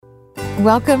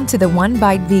Welcome to the One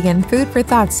Bite Vegan Food for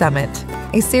Thought Summit,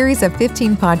 a series of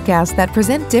 15 podcasts that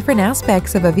present different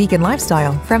aspects of a vegan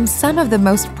lifestyle from some of the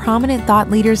most prominent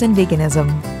thought leaders in veganism.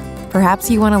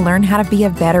 Perhaps you want to learn how to be a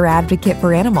better advocate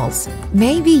for animals.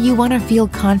 Maybe you want to feel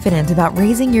confident about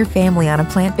raising your family on a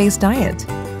plant-based diet.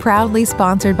 Proudly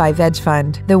sponsored by Veg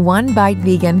Fund, the One Bite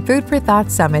Vegan Food for Thought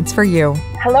Summit's for you.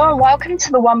 Hello and welcome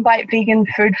to the One Bite Vegan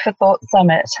Food for Thought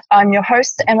Summit. I'm your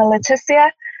host, Emma Leticia,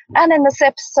 and in this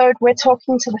episode, we're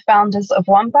talking to the founders of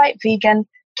One Bite Vegan,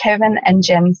 Kevin and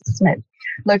Jen Smith.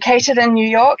 Located in New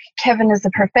York, Kevin is a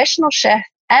professional chef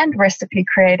and recipe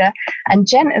creator, and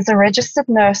Jen is a registered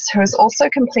nurse who has also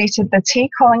completed the T.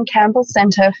 Colin Campbell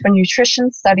Center for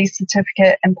Nutrition Studies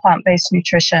Certificate in Plant-Based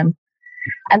Nutrition.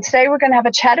 And today we're going to have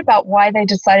a chat about why they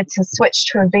decided to switch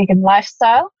to a vegan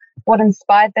lifestyle, what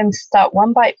inspired them to start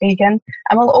One Bite Vegan,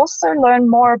 and we'll also learn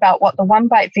more about what the One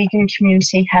Bite Vegan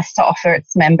community has to offer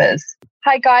its members.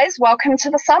 Hi guys, welcome to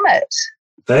the summit.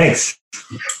 Thanks.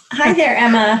 Hi there,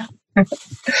 Emma.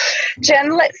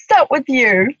 Jen, let's start with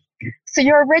you. So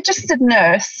you're a registered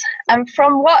nurse, and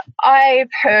from what I've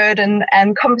heard and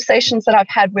conversations that I've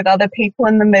had with other people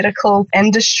in the medical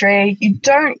industry, you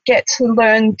don't get to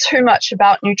learn too much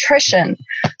about nutrition.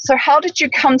 So how did you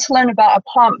come to learn about a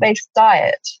plant-based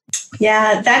diet?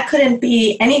 Yeah, that couldn't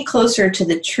be any closer to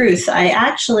the truth. I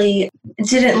actually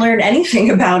didn't learn anything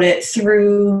about it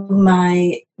through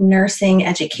my nursing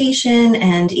education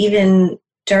and even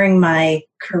during my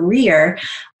career.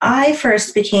 I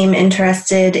first became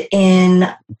interested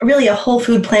in really a whole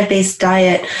food plant-based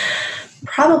diet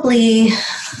probably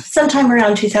sometime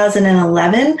around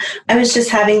 2011. I was just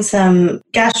having some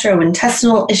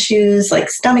gastrointestinal issues like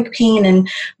stomach pain and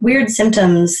weird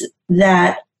symptoms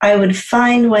that I would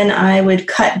find when I would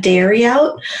cut dairy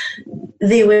out.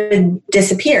 They would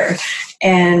disappear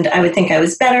and I would think I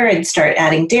was better. I'd start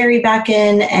adding dairy back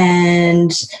in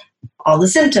and all the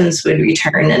symptoms would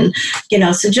return. And,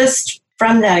 so just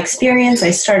from that experience,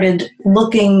 I started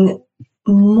looking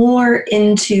more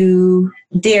into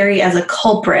dairy as a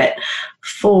culprit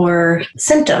for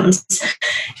symptoms.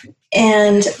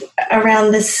 And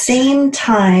around the same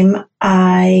time,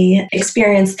 I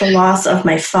experienced the loss of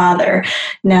my father.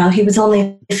 Now, he was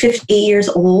only 58 years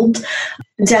old,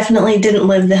 definitely didn't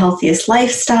live the healthiest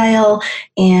lifestyle,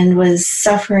 and was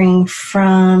suffering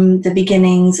from the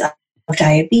beginnings of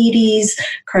diabetes,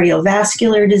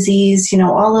 cardiovascular disease,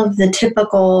 all of the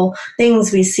typical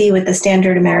things we see with the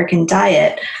standard American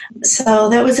diet. So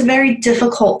that was a very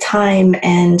difficult time,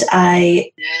 and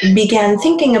I began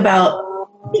thinking about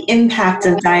the impact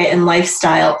of diet and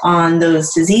lifestyle on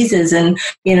those diseases. And,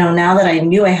 now that I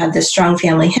knew I had this strong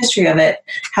family history of it,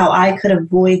 how I could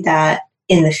avoid that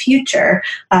in the future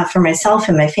for myself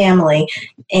and my family.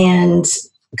 And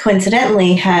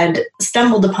coincidentally had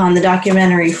stumbled upon the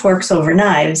documentary Forks Over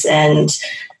Knives, and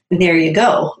there you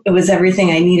go. It was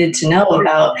everything I needed to know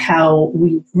about how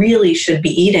we really should be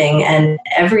eating, and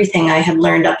everything I had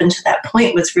learned up until that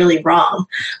point was really wrong.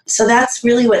 So that's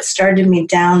really what started me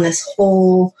down this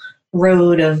whole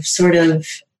road of sort of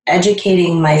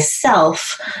educating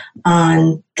myself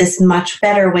on this much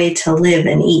better way to live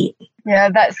and eat.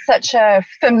 Yeah, that's such a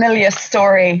familiar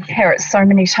story. I hear it so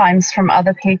many times from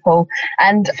other people.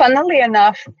 And funnily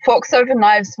enough, Forks Over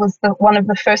Knives was one of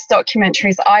the first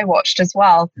documentaries I watched as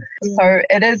well. So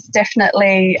it is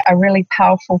definitely a really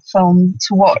powerful film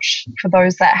to watch for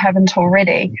those that haven't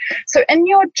already. So in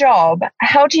your job,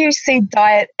 how do you see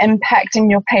diet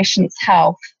impacting your patients'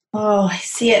 health? Oh, I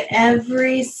see it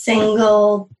every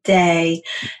single day.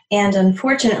 And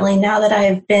unfortunately, now that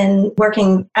I've been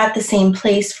working at the same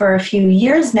place for a few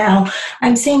years now,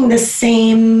 I'm seeing the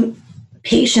same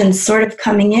patients sort of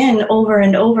coming in over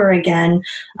and over again.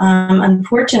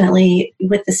 Unfortunately,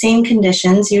 with the same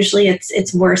conditions, usually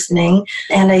it's worsening.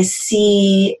 And I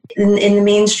see in the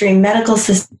mainstream medical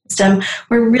system,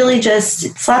 we're really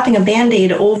just slapping a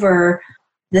Band-Aid over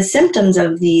the symptoms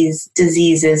of these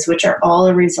diseases, which are all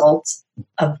a result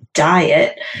of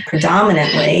diet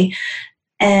predominantly,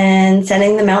 and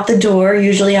sending them out the door,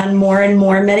 usually on more and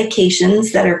more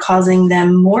medications that are causing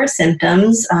them more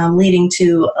symptoms, leading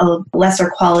to a lesser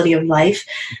quality of life,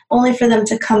 only for them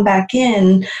to come back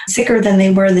in sicker than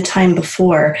they were the time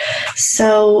before.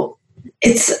 So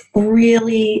it's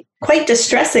really quite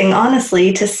distressing,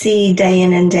 honestly, to see day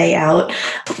in and day out.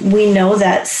 We know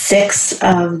that 6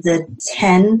 of the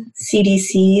 10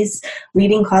 CDC's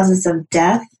leading causes of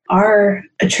death are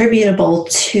attributable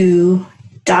to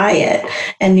diet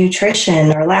and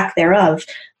nutrition or lack thereof.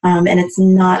 And it's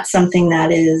not something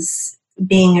that is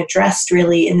being addressed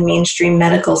really in the mainstream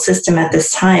medical system at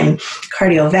this time.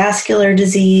 Cardiovascular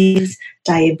disease,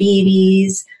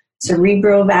 diabetes,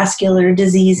 cerebrovascular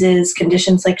diseases,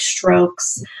 conditions like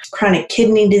strokes, chronic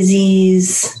kidney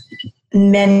disease,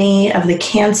 many of the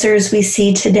cancers we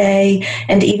see today,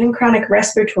 and even chronic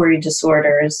respiratory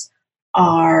disorders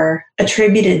are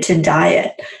attributed to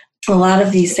diet. A lot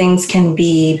of these things can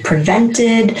be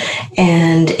prevented,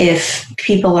 and if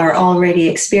people are already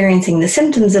experiencing the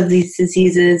symptoms of these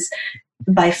diseases,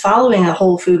 by following a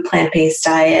whole food plant-based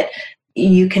diet,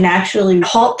 you can actually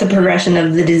halt the progression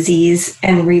of the disease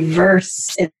and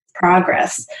reverse its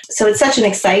progress. So it's such an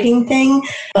exciting thing,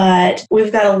 but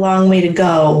we've got a long way to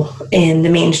go in the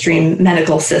mainstream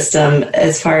medical system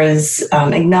as far as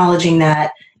acknowledging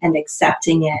that and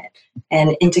accepting it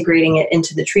and integrating it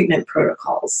into the treatment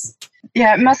protocols.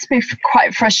 Yeah, it must be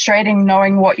quite frustrating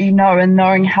knowing what you know and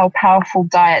knowing how powerful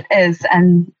diet is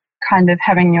and kind of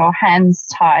having your hands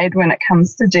tied when it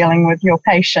comes to dealing with your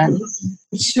patients.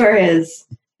 It sure is.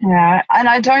 Yeah, and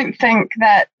I don't think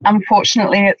that,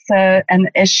 unfortunately, it's an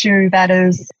issue that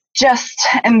is just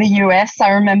in the US. I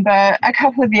remember a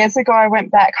couple of years ago, I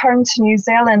went back home to New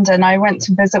Zealand and I went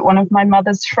to visit one of my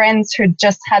mother's friends who'd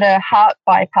just had a heart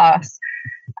bypass.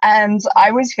 And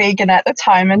I was vegan at the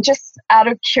time, and just out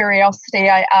of curiosity,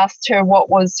 I asked her what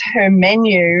was her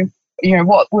menu, you know,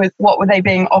 what were they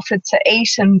being offered to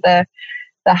eat in the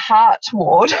heart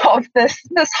ward of this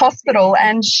hospital.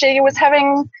 And she was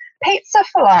having pizza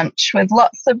for lunch with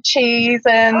lots of cheese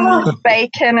and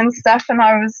bacon and stuff. And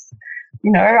I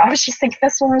was just thinking,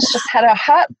 this woman's just had a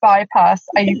heart bypass.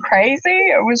 Are you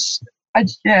crazy?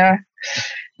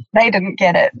 They didn't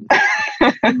get it.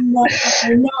 No,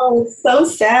 it's so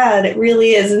sad. It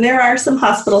really is. And there are some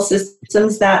hospital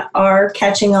systems that are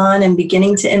catching on and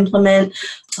beginning to implement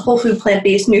whole food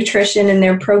plant-based nutrition in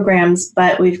their programs,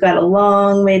 but we've got a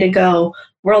long way to go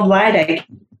worldwide.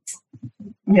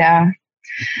 Yeah.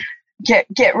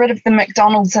 Get rid of the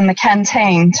McDonald's in the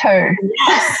canteen too.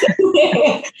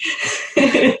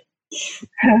 Yes.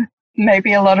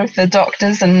 Maybe a lot of the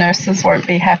doctors and nurses won't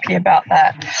be happy about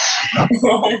that.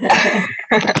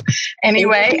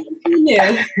 Anyway,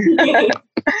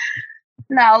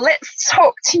 now let's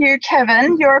talk to you,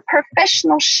 Kevin. You're a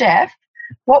professional chef.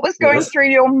 What was going through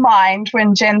your mind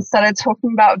when Jen started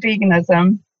talking about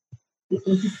veganism?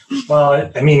 Well,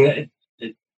 I mean,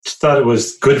 I thought it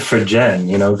was good for Jen,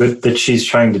 good that she's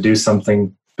trying to do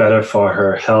something better for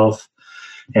her health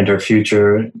and her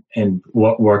future and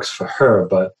what works for her.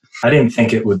 But I didn't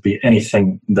think it would be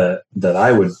anything that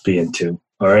I would be into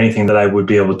or anything that I would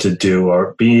be able to do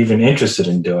or be even interested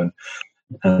in doing.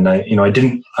 And I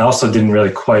also didn't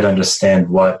really quite understand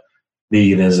what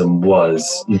veganism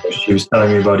was. She was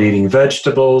telling me about eating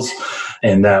vegetables,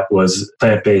 and that was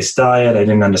plant-based diet. I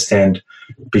didn't understand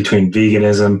between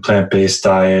veganism, plant-based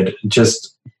diet,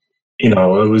 just, it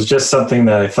was just something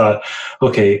that I thought,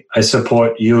 okay, I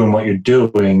support you and what you're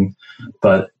doing,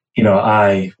 but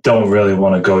I don't really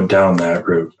want to go down that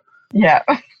route. Yeah.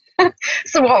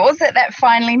 So what was it that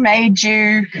finally made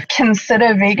you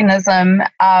consider veganism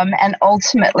and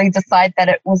ultimately decide that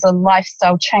it was a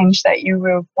lifestyle change that you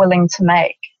were willing to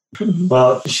make?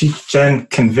 Well, Jen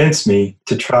convinced me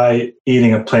to try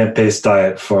eating a plant-based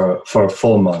diet for a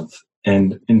full month.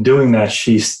 And in doing that,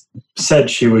 she said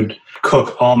she would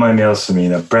cook all my meals for me,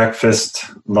 breakfast,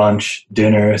 lunch,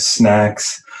 dinner,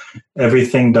 snacks,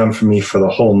 everything done for me for the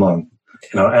whole month.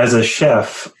 As a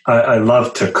chef, I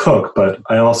love to cook, but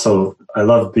I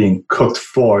love being cooked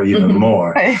for even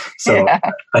more. So,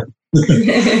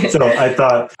 so I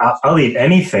thought I'll eat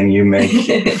anything you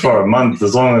make for a month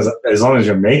as long as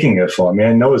you're making it for me.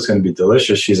 I know it's going to be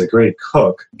delicious. She's a great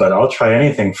cook, but I'll try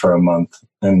anything for a month.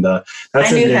 And I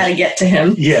knew how to get to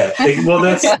him. Yeah, well,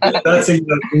 that's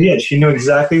exactly it. She knew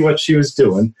exactly what she was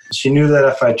doing. She knew that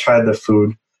if I tried the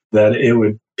food, that it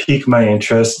would pique my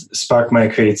interest, spark my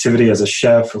creativity as a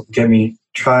chef, get me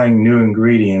trying new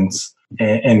ingredients,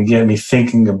 and get me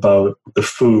thinking about the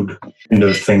food and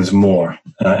those things more.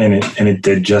 And it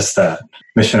did just that.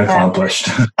 Mission accomplished.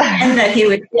 And that he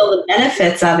would feel the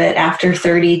benefits of it after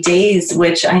 30 days,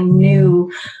 which I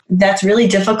knew that's really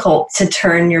difficult to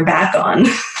turn your back on.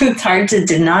 It's hard to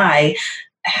deny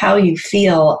how you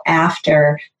feel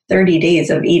after 30 days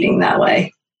of eating that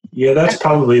way. Yeah, that's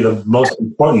probably the most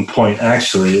important point,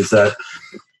 actually, is that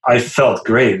I felt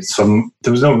great. So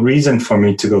there was no reason for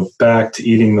me to go back to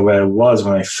eating the way I was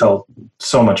when I felt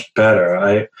so much better.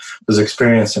 I was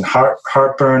experiencing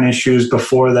heartburn issues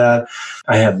before that.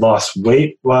 I had lost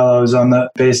weight while I was on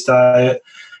that base diet,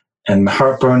 and my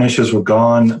heartburn issues were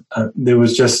gone.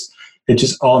 It it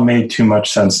just all made too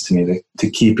much sense to me to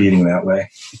keep eating that way.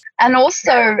 And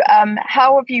also,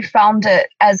 how have you found it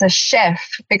as a chef?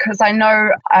 Because I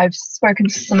know I've spoken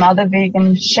to some other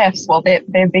vegan chefs. Well,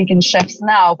 they're vegan chefs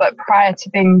now, but prior to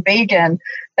being vegan,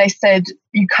 they said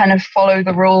you kind of follow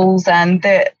the rules, and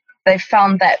they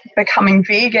found that becoming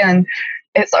vegan,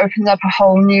 it's opened up a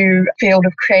whole new field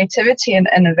of creativity and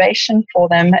innovation for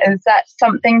them. Is that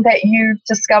something that you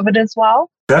discovered as well?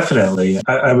 Definitely.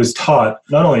 I was taught,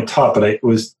 not only taught, but I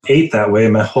was ate that way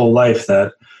my whole life,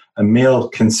 that a meal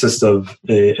consists of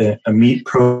a meat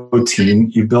protein.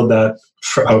 You build that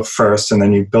out first, and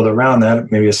then you build around that,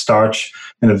 maybe a starch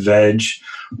and a veg,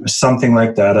 or something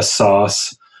like that, a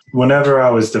sauce. Whenever I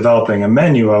was developing a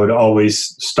menu, I would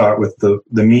always start with the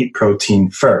meat protein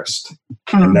first,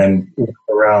 and then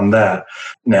around that.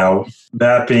 Now,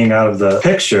 that being out of the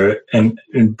picture and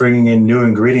bringing in new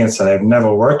ingredients that I've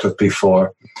never worked with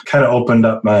before, kind of opened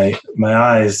up my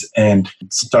eyes and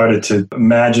started to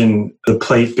imagine the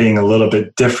plate being a little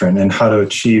bit different and how to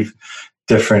achieve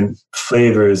different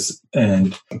flavors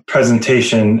and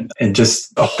presentation, and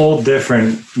just a whole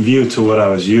different view to what I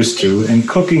was used to. And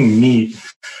cooking meat,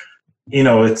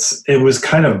 it was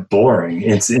kind of boring.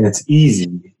 It's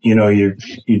easy. You're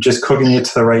just cooking it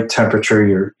to the right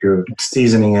temperature. You're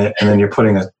seasoning it, and then you're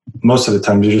most of the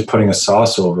time you're just putting a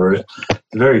sauce over it.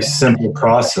 It's a very simple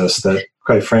process that,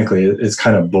 quite frankly, it's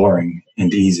kind of boring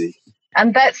and easy.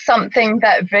 And that's something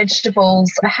that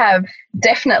vegetables have,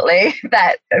 definitely,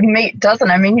 that meat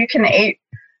doesn't. I mean, you can eat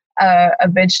a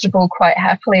vegetable quite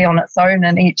happily on its own,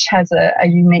 and each has a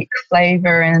unique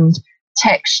flavor and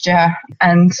texture,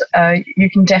 and you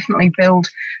can definitely build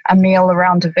a meal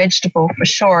around a vegetable for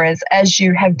sure, as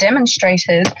you have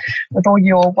demonstrated with all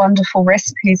your wonderful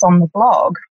recipes on the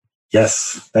blog.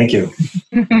 Yes, thank you.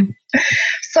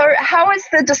 So how has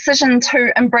the decision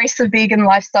to embrace a vegan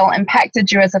lifestyle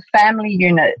impacted you as a family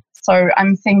unit? So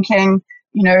I'm thinking,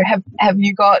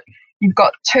 you've got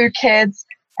 2 kids.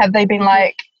 Have they been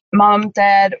like, Mom,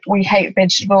 Dad, we hate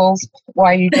vegetables.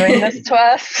 Why are you doing this to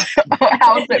us?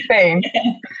 How's it been?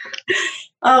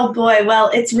 Oh boy, well,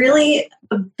 it's really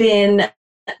been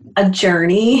a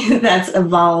journey that's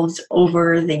evolved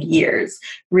over the years,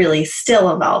 really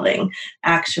still evolving,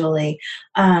 actually.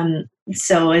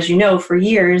 So as you know, for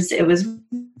years, it was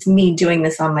me doing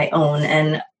this on my own,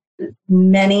 and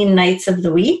many nights of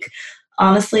the week,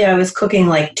 honestly, I was cooking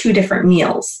like 2 different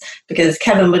meals, because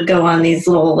Kevin would go on these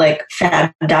little like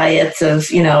fad diets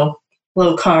of,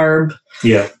 low carb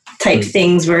type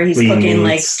things where he's cooking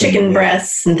like chicken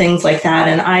breasts and things like that.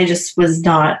 And I just was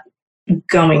not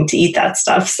going to eat that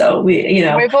stuff. So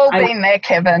we've all been there,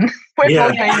 Kevin. We've all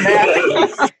been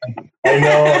there. I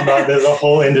know, there's a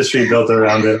whole industry built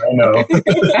around it. I know.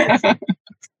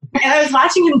 And I was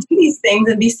watching him do these things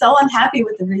and be so unhappy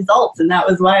with the results. And that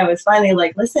was why I was finally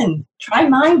like, listen, try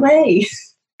my way,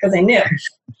 because I knew.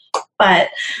 But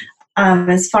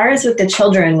as far as with the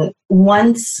children,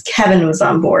 once Kevin was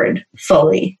on board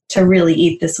fully to really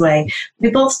eat this way,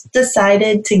 we both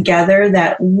decided together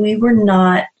that we were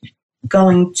not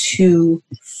going to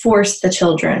force the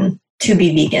children to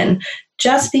be vegan,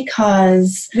 just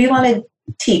because we want to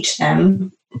teach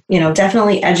them,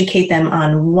 definitely educate them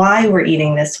on why we're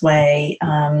eating this way,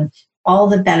 all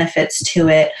the benefits to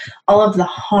it, all of the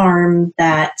harm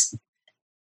that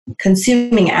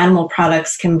consuming animal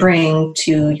products can bring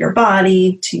to your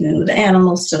body, to the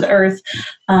animals, to the earth.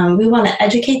 We want to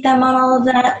educate them on all of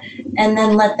that and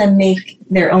then let them make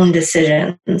their own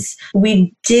decisions.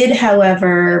 We did,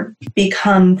 however,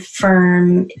 become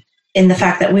firm in the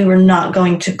fact that we were not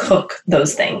going to cook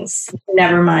those things,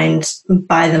 never mind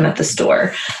buy them at the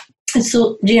store.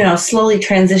 So, slowly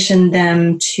transitioned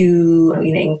them to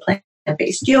eating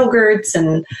plant-based yogurts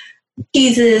and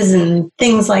cheeses and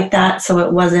things like that. So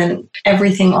it wasn't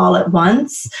everything all at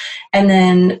once. And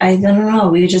then I don't know,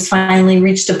 we just finally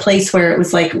reached a place where it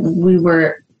was like we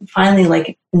were finally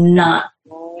like not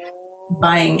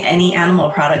buying any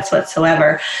animal products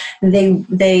whatsoever.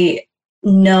 They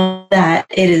know that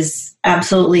it is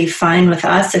absolutely fine with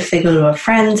us if they go to a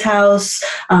friend's house,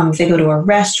 if they go to a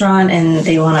restaurant and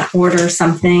they want to order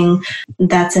something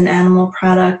that's an animal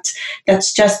product.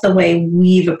 That's just the way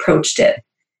we've approached it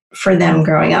for them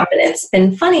growing up. And it's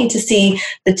been funny to see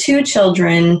the 2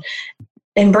 children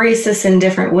embrace this in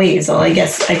different ways. Well, I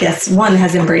guess one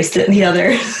has embraced it, the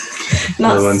other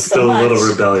not the one's so still much. A little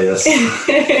rebellious.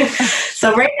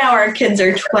 So right now our kids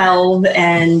are 12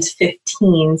 and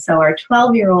 15. So our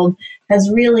 12-year-old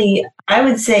has really, I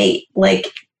would say,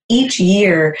 like each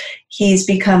year he's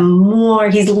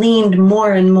leaned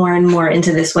more and more and more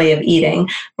into this way of eating,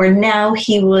 where now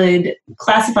he would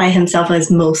classify himself as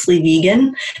mostly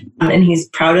vegan. And he's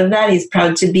proud of that. He's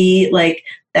proud to be like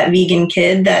that vegan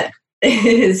kid that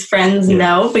his friends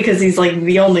know, because he's like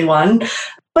the only one.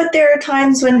 But there are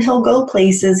times when he'll go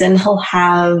places and he'll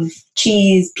have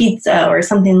cheese, pizza, or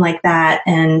something like that.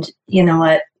 And you know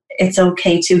what? It's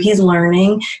okay too. He's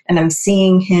learning, and I'm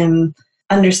seeing him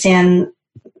understand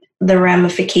the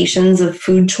ramifications of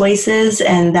food choices.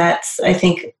 And that's, I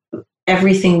think,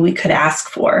 everything we could ask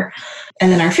for.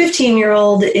 And then our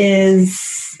 15-year-old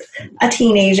is a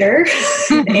teenager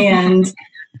and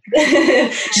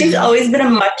she's always been a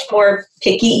much more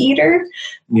picky eater.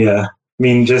 Yeah. I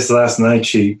mean, just last night,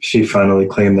 she finally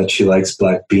claimed that she likes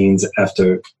black beans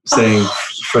after saying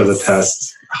for the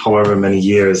past however many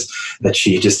years that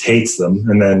she just hates them.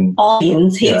 And then all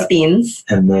beans, hates beans.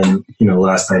 And then, you know,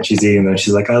 last night she's eating them.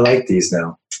 She's like, I like these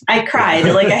now. I cried.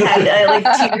 Like I had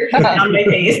tears down my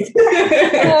face.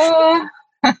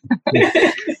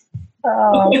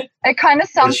 It kind of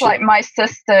sounds like my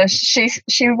sister. She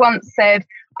once said,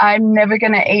 I'm never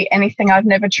going to eat anything I've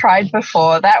never tried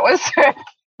before. That was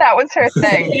her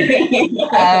thing,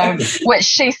 which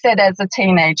she said as a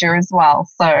teenager as well.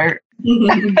 So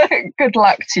good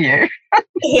luck to you.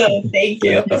 Thank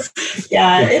you.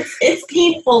 Yeah, it's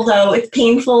painful though. It's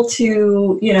painful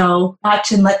to, you know,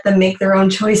 watch and let them make their own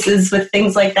choices with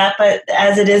things like that. But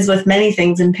as it is with many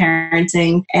things in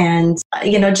parenting, and,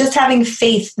 you know, just having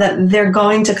faith that they're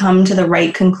going to come to the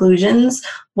right conclusions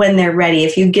when they're ready.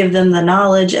 If you give them the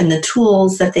knowledge and the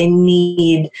tools that they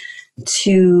need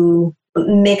to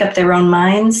make up their own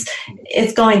minds,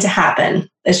 it's going to happen.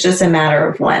 It's just a matter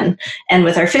of when. And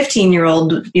with our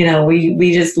 15-year-old, you know,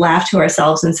 we just laugh to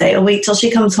ourselves and say, oh, wait till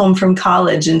she comes home from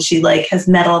college and she like has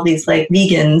met all these like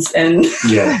vegans, and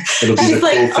it'll be she's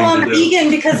like, oh, I'm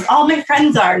vegan because all my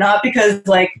friends are, not because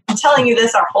like I'm telling you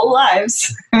this our whole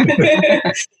lives.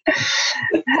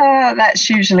 That's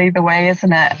usually the way,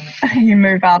 isn't it? You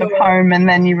move out of home and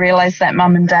then you realize that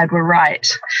mum and dad were right.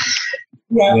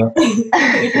 Yeah.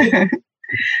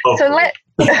 So let's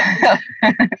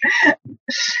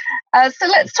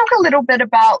talk a little bit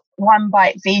about One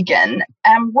Bite Vegan.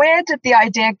 And where did the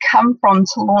idea come from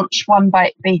to launch One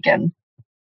Bite Vegan?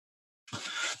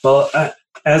 Well,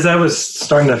 as I was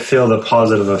starting to feel the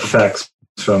positive effects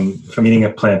from eating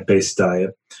a plant-based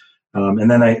diet, and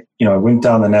then I went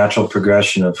down the natural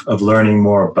progression of learning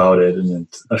more about it and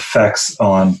its effects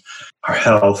on our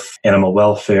health, animal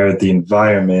welfare, the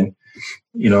environment.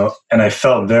 And I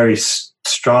felt very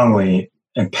strongly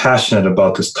and passionate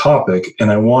about this topic,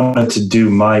 and I wanted to do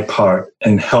my part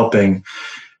in helping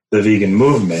the vegan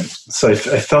movement. So I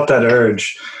felt that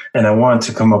urge, and I wanted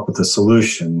to come up with a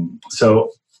solution.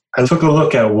 So I took a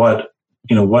look at what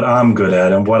I'm good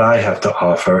at and what I have to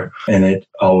offer, and it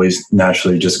always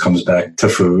naturally just comes back to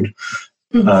food.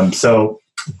 Mm-hmm. So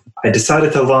I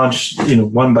decided to launch,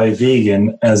 One Bite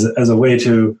Vegan as a way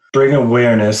to bring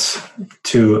awareness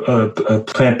to a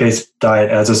plant-based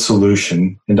diet as a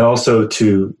solution, and also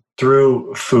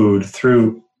through food,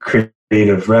 through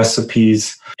creative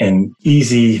recipes and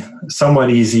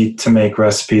somewhat easy to make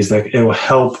recipes, that it will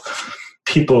help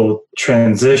people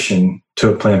transition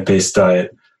to a plant-based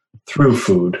diet through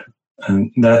food.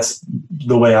 And that's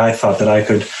the way I thought that I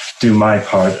could do my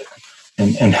part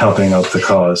in helping out the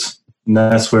cause. And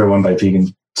that's where One Bite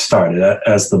Vegan started,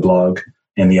 as the blog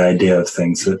and the idea of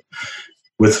things, that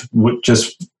with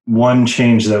just one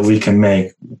change that we can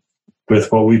make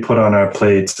with what we put on our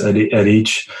plates at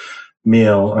each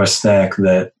meal or snack,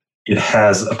 that it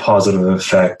has a positive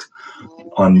effect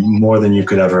on more than you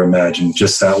could ever imagine.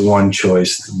 Just that one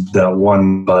choice, that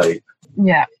one bite.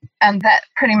 Yeah, and that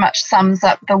pretty much sums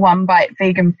up the One Bite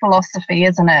Vegan philosophy,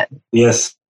 isn't it?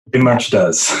 Yes, it much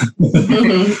does.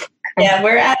 Mm-hmm. Yeah,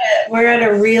 we're at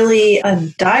a really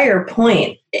dire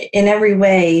point in every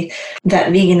way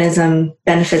that veganism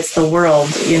benefits the world.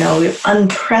 We have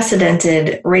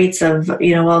unprecedented rates of,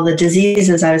 all the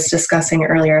diseases I was discussing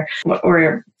earlier.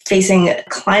 We're facing a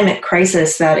climate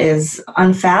crisis that is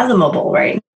unfathomable,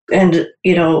 right? And,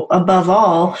 above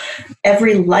all,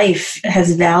 every life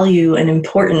has value and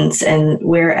importance, and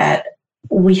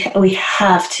we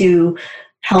have to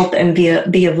help and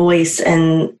be a voice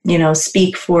and,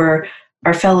 speak for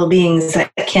our fellow beings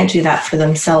that can't do that for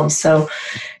themselves. So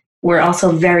we're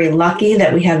also very lucky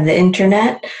that we have the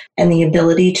internet and the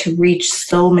ability to reach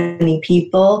so many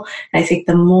people. And I think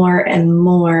the more and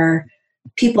more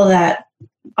people that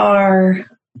are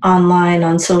online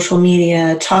on social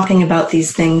media talking about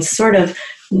these things sort of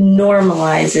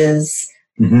normalizes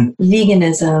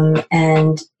veganism,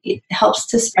 and it helps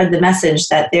to spread the message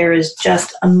that there is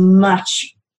just a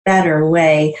much better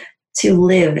way to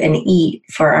live and eat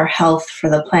for our health, for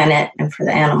the planet, and for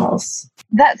the animals.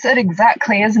 That's it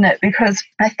exactly, isn't it? Because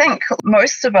I think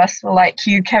most of us were like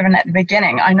you, Kevin, at the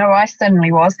beginning. I know I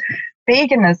certainly was.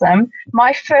 Veganism,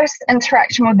 my first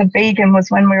interaction with a vegan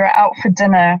was when we were out for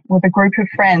dinner with a group of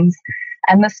friends,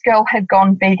 and this girl had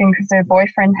gone vegan because her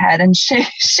boyfriend had, and she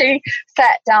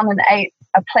sat down and ate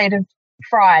a plate of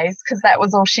fries because that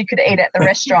was all she could eat at the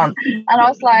restaurant. And I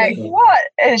was like, what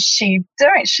is she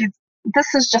doing?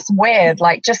 This is just weird,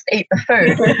 like just eat the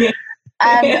food.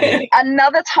 And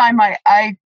another time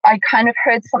I kind of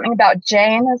heard something about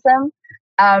Jainism,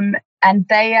 and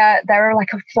they're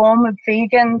like a form of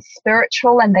vegan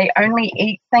spiritual, and they only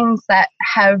eat things that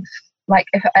have, like,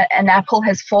 if an apple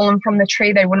has fallen from the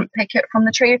tree, they wouldn't pick it from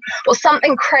the tree, or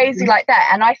something crazy like that.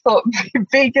 And I thought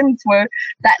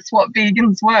that's what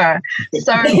vegans were.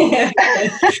 So,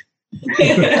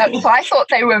 so I thought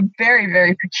they were very,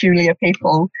 very peculiar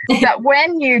people. But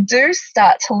when you do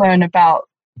start to learn about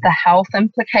the health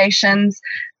implications,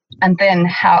 and then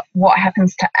what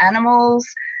happens to animals,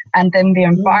 and then the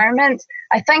environment,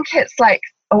 I think it's like,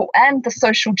 and the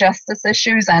social justice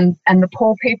issues, and the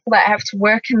poor people that have to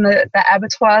work in the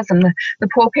abattoirs, and the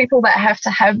poor people that have to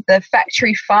have the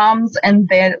factory farms in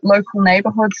their local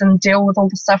neighborhoods and deal with all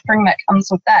the suffering that comes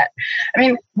with that. I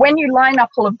mean, when you line up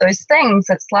all of those things,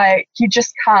 it's like you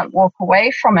just can't walk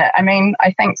away from it. I mean,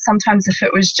 I think sometimes if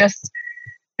it was just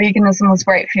veganism was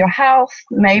great for your health,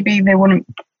 maybe it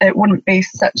wouldn't be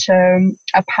such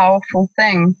a powerful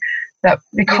thing. But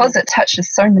because it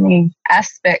touches so many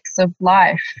aspects of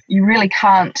life, you really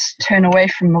can't turn away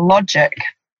from the logic.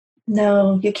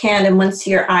 No, you can't. And once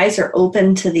your eyes are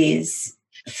open to these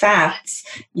facts,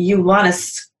 you want to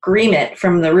scream it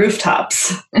from the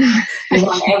rooftops. You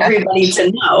want everybody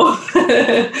to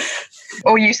know.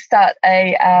 Or you start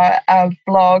a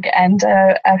blog and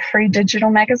a free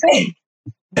digital magazine.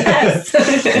 Yes.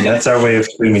 And that's our way of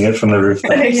screaming it from the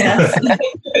rooftop. Yes.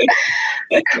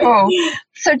 Cool.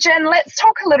 So, Jen, let's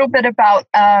talk a little bit about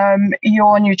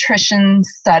your nutrition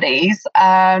studies,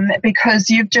 because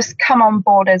you've just come on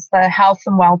board as the health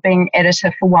and wellbeing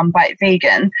editor for One Bite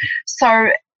Vegan. So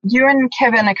you and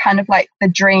Kevin are kind of like the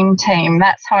dream team.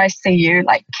 That's how I see you.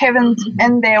 Like, Kevin's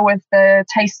in there with the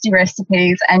tasty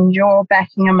recipes, and you're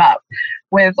backing him up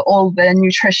with all the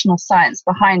nutritional science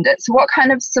behind it. So what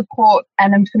kind of support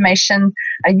and information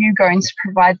are you going to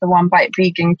provide the One Bite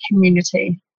Vegan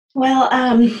community? Well,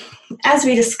 as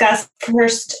we discussed,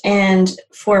 first and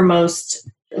foremost,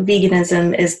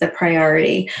 veganism is the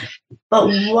priority. But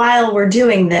while we're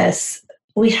doing this,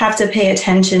 we have to pay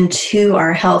attention to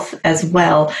our health as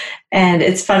well. And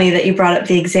it's funny that you brought up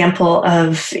the example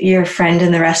of your friend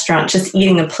in the restaurant just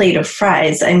eating a plate of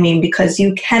fries. I mean, because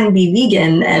you can be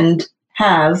vegan and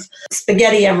have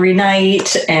spaghetti every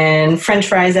night and French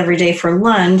fries every day for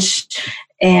lunch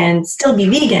and still be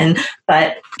vegan,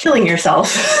 but killing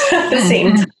yourself at the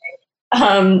same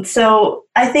time. So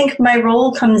I think my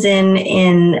role comes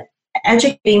in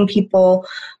educating people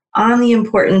on the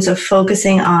importance of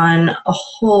focusing on a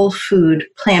whole food,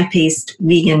 plant-based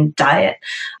vegan diet.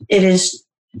 It is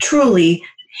truly,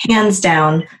 hands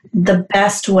down, the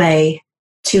best way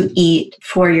to eat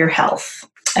for your health,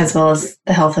 as well as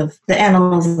the health of the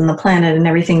animals and the planet and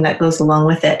everything that goes along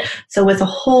with it. So with a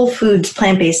whole foods,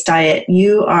 plant-based diet,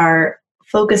 you are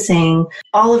focusing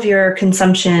all of your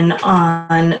consumption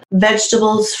on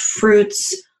vegetables,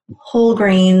 fruits, whole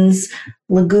grains,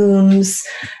 legumes,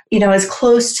 as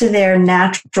close to their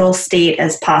natural state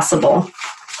as possible.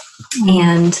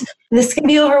 And this can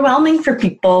be overwhelming for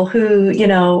people who,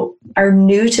 are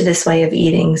new to this way of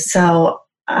eating. So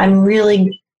I'm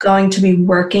really going to be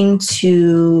working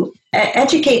to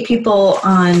educate people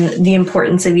on the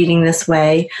importance of eating this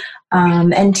way,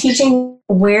 and teaching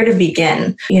where to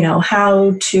begin,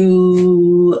 how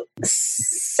to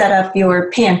set up your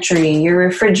pantry, your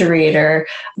refrigerator,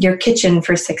 your kitchen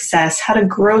for success, how to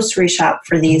grocery shop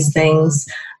for these things.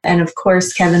 And of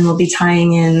course, Kevin will be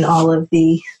tying in all of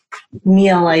the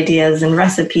meal ideas and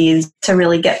recipes to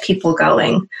really get people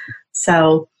going.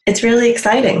 So it's really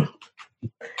exciting.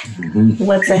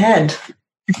 What's ahead?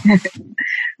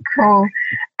 Cool.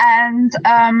 And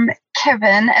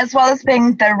Kevin, as well as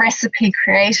being the recipe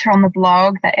creator on the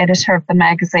blog, the editor of the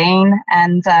magazine,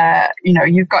 and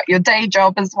you've got your day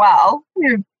job as well.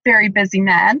 You're a very busy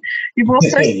man. You've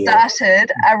also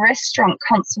started a restaurant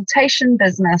consultation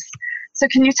business. So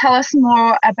can you tell us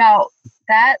more about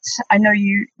that? I know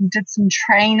you did some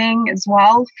training as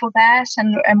well for that,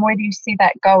 and where do you see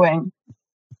that going?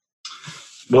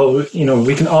 Well,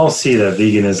 we can all see that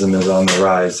veganism is on the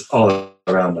rise all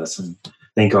around us, and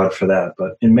thank God for that.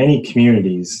 But in many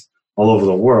communities all over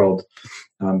the world,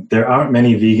 there aren't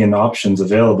many vegan options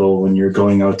available when you're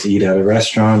going out to eat at a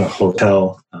restaurant, a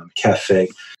hotel, cafe.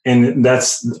 And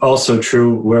that's also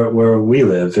true where we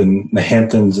live in the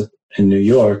Hamptons in New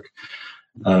York.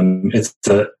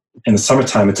 In the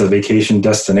summertime, it's a vacation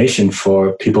destination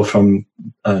for people from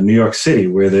New York City,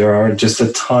 where there are just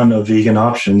a ton of vegan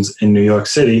options in New York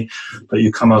City. But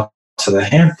you come out to the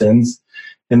Hamptons,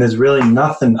 and there's really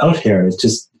nothing out here.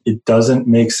 It doesn't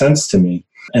make sense to me.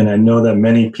 And I know that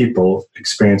many people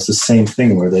experience the same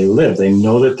thing where they live. They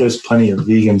know that there's plenty of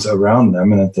vegans around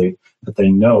them, and that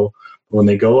they know. But when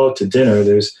they go out to dinner,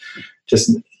 there's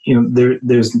just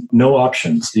there's no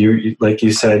options. Like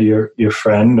you said, your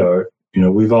friend, or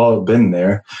we've all been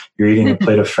there. You're eating a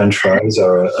plate of French fries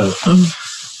or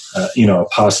a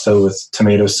pasta with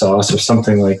tomato sauce or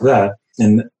something like that,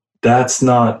 and that's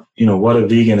not what a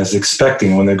vegan is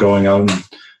expecting when they're going out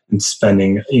and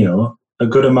spending a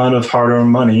good amount of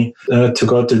hard-earned money to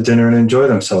go out to dinner and enjoy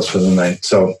themselves for the night.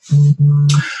 So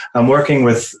I'm working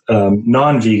with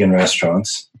non-vegan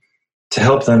restaurants to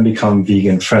help them become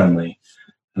vegan-friendly.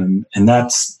 And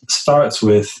that starts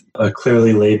with a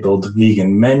clearly labeled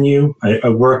vegan menu. I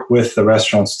work with the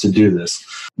restaurants to do this.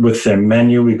 With their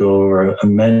menu, we go over a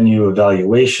menu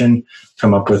evaluation,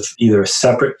 come up with either a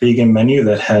separate vegan menu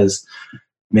that has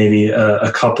maybe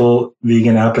a couple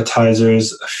vegan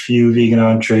appetizers, a few vegan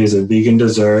entrees, a vegan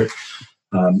dessert.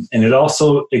 And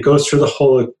it goes through the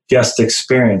whole guest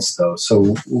experience, though.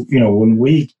 So, when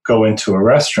we go into a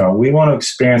restaurant, we want to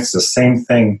experience the same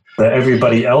thing that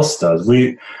everybody else does.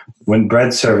 When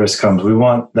bread service comes, we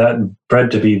want that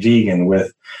bread to be vegan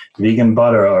with vegan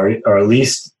butter or at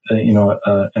least,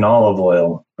 an olive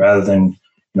oil rather than,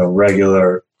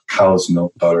 regular cow's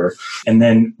milk butter. And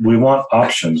then we want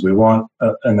options. We want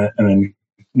a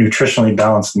nutritionally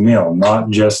balanced meal, not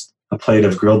just a plate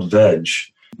of grilled veg.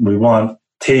 We want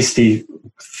tasty,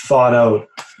 thought out,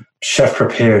 chef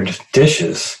prepared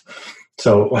dishes.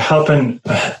 So help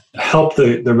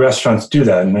the restaurants do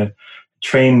that, and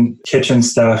train kitchen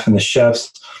staff and the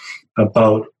chefs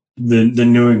about the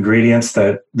new ingredients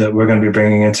that we're going to be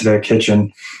bringing into their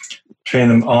kitchen. Train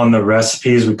them on the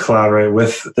recipes. We collaborate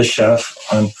with the chef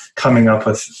on coming up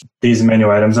with these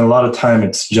menu items. And a lot of time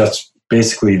it's just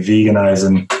basically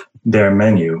veganizing their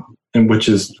menu, and which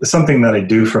is something that I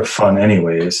do for fun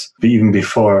anyways, even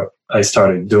before I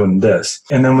started doing this.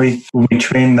 And then we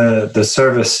train the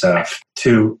service staff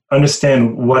to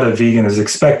understand what a vegan is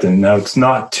expecting. Now, it's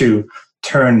not to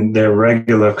turn their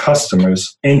regular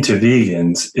customers into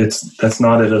vegans. That's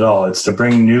not it at all. It's to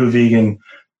bring new vegan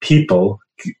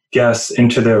guests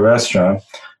into their restaurant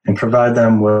and provide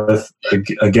them with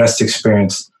a guest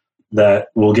experience that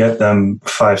will get them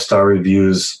 5-star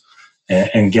reviews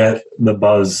and get the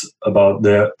buzz about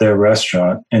their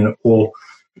restaurant, and will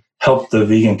help the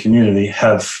vegan community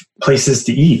have places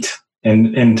to eat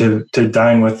and to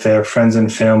dine with their friends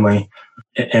and family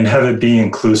and have it be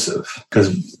inclusive.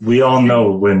 Because we all know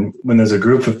when there's a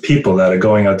group of people that are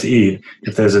going out to eat,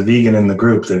 if there's a vegan in the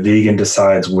group, the vegan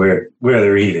decides where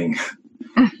they're eating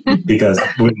because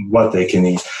what they can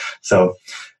eat. So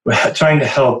we're trying to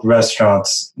help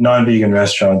restaurants, non-vegan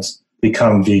restaurants,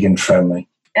 become vegan friendly.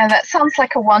 Yeah, that sounds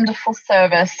like a wonderful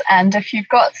service. And if you've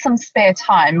got some spare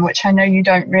time, which I know you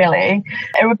don't really,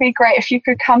 it would be great if you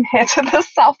could come here to the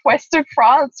southwest of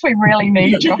France. We really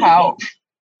need your help.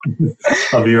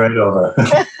 I'll be right over.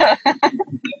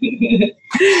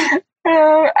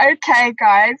 Okay,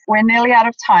 guys, we're nearly out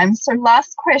of time. So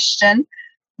last question.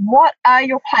 What are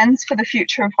your plans for the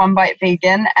future of One Bite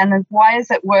Vegan, and why is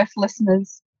it worth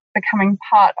listeners becoming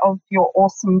part of your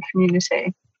awesome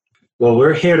community? Well,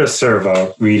 we're here to serve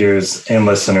our readers and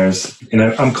listeners, and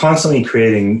I'm constantly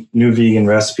creating new vegan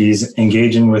recipes,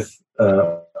 engaging with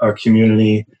our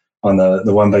community on the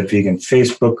One Bite Vegan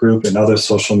Facebook group and other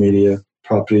social media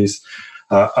properties.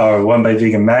 Our One Bite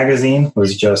Vegan magazine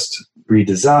was just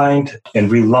redesigned and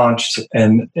relaunched,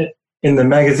 and in the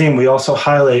magazine we also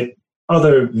highlight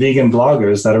other vegan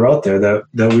bloggers that are out there that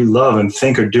we love and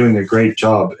think are doing a great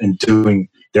job in doing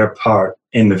their part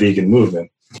in the vegan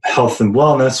movement. Health and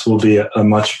wellness will be a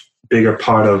much bigger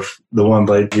part of the One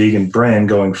Bite Vegan brand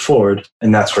going forward,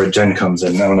 and that's where Jen comes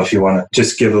in. I don't know if you want to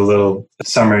just give a little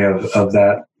summary of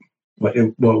that,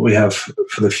 what we have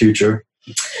for the future.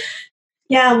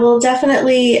 Yeah, we'll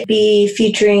definitely be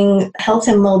featuring health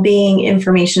and well-being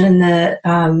information in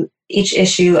the each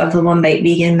issue of the One Bite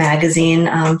Vegan magazine,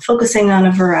 focusing on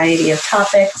a variety of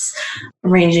topics,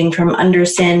 ranging from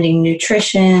understanding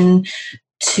nutrition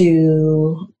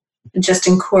to just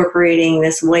incorporating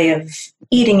this way of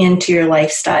eating into your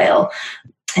lifestyle.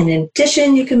 And in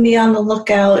addition, you can be on the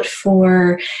lookout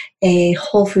for a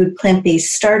whole food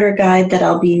plant-based starter guide that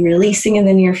I'll be releasing in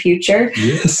the near future.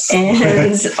 Yes.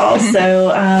 And also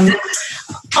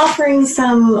offering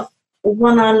some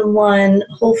one-on-one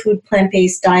whole food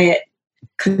plant-based diet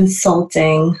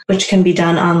consulting, which can be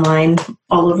done online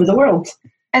all over the world.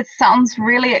 It sounds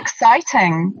really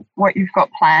exciting what you've got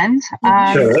planned.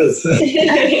 Sure is.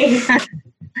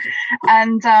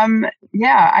 And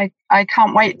I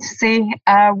can't wait to see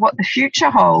what the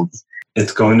future holds.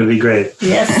 It's going to be great.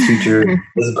 Yes. The future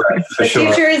is bright, for sure.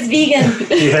 The future is vegan.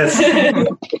 Yes.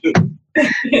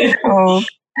 Oh,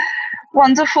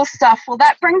 wonderful stuff. Well,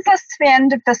 that brings us to the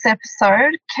end of this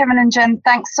episode. Kevin and Jen,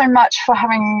 thanks so much for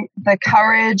having the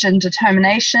courage and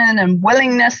determination and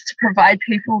willingness to provide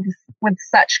people with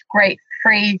such great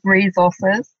free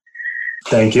resources.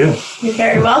 Thank you. You're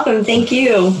very welcome. Thank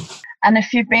you. And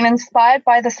if you've been inspired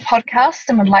by this podcast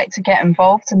and would like to get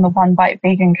involved in the One Bite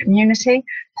Vegan community,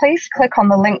 please click on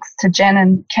the links to Jen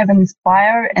and Kevin's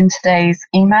bio in today's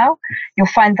email. You'll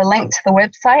find the link to the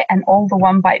website and all the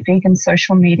One Bite Vegan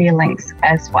social media links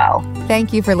as well.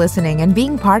 Thank you for listening and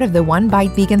being part of the One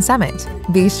Bite Vegan Summit.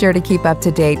 Be sure to keep up to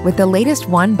date with the latest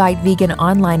One Bite Vegan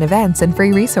online events and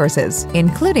free resources,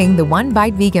 including the One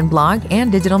Bite Vegan blog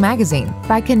and digital magazine,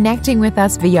 by connecting with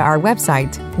us via our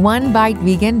website,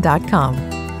 onebitevegan.com.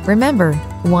 Remember,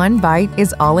 one bite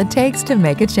is all it takes to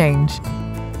make a change.